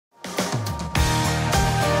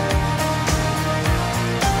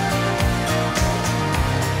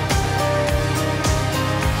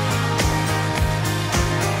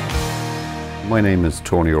My name is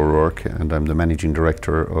Tony O'Rourke and I'm the Managing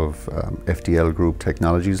Director of FDL Group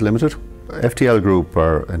Technologies Limited. FDL Group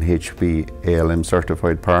are an HP ALM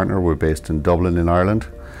certified partner. We're based in Dublin in Ireland.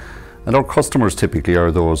 And our customers typically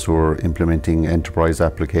are those who are implementing enterprise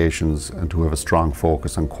applications and who have a strong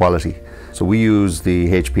focus on quality. So we use the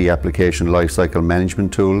HP application lifecycle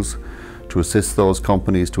management tools to assist those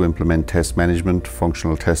companies to implement test management,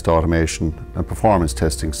 functional test automation and performance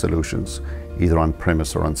testing solutions, either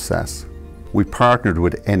on-premise or on SaaS. We partnered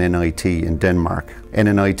with NNIT in Denmark.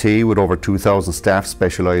 NNIT, with over 2,000 staff,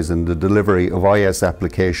 specialise in the delivery of IS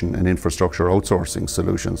application and infrastructure outsourcing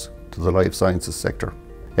solutions to the life sciences sector.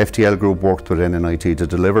 FDL Group worked with NNIT to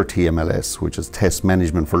deliver TMLS, which is Test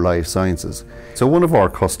Management for Life Sciences. So one of our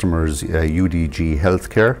customers, UDG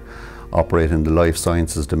Healthcare, operate in the life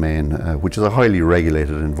sciences domain, which is a highly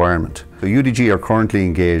regulated environment. So UDG are currently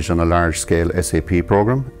engaged on a large-scale SAP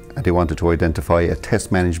program, and they wanted to identify a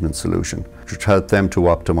test management solution which would help them to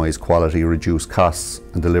optimise quality, reduce costs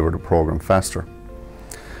and deliver the program faster.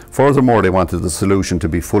 Furthermore, they wanted the solution to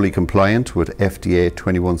be fully compliant with FDA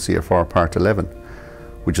 21 CFR Part 11,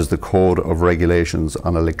 which is the code of regulations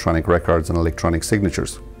on electronic records and electronic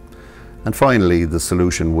signatures. And finally, the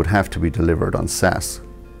solution would have to be delivered on SaaS.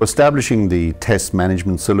 Establishing the test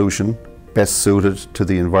management solution best suited to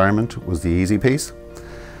the environment was the easy piece,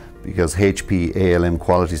 because HP ALM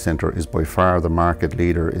Quality Center is by far the market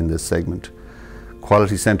leader in this segment.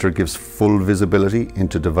 Quality Center gives full visibility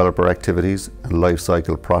into developer activities and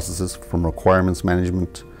lifecycle processes, from requirements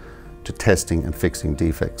management to testing and fixing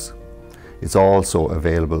defects. It's also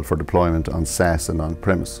available for deployment on SaaS and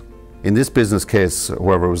on-premise. In this business case,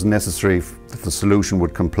 however, it was necessary that the solution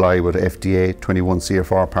would comply with FDA 21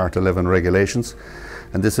 CFR Part 11 regulations,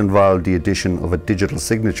 and this involved the addition of a digital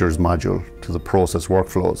signatures module to the process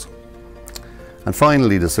workflows. And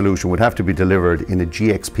finally, the solution would have to be delivered in a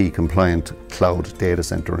GXP compliant cloud data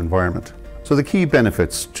center environment. So the key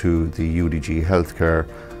benefits to the UDG Healthcare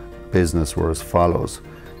business were as follows.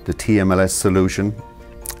 The TMLS solution,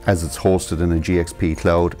 as it's hosted in a GXP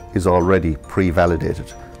cloud, is already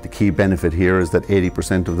pre-validated. The key benefit here is that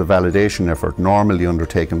 80% of the validation effort normally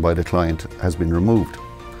undertaken by the client has been removed.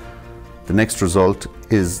 The next result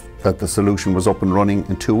is that the solution was up and running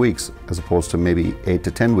in 2 weeks, as opposed to maybe 8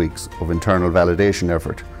 to 10 weeks of internal validation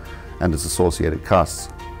effort and its associated costs.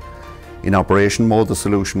 In operation mode, the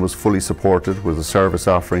solution was fully supported with a service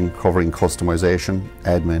offering covering customization,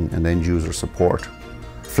 admin and end user support.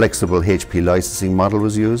 Flexible HP licensing model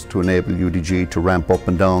was used to enable UDG to ramp up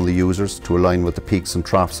and down the users to align with the peaks and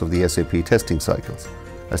troughs of the SAP testing cycles.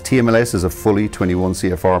 As TMLS is a fully 21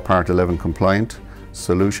 CFR Part 11 compliant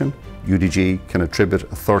solution, UDG can attribute a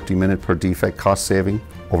 30-minute per defect cost saving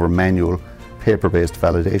over manual paper-based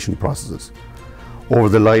validation processes. Over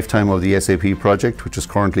the lifetime of the SAP project, which is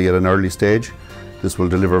currently at an early stage, this will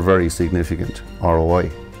deliver very significant ROI.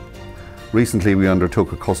 Recently we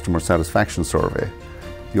undertook a customer satisfaction survey.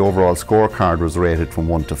 The overall scorecard was rated from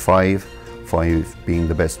 1 to 5, 5 being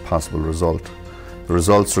the best possible result. The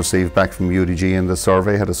results received back from UDG in the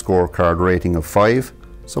survey had a scorecard rating of 5,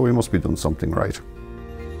 so we must be doing something right.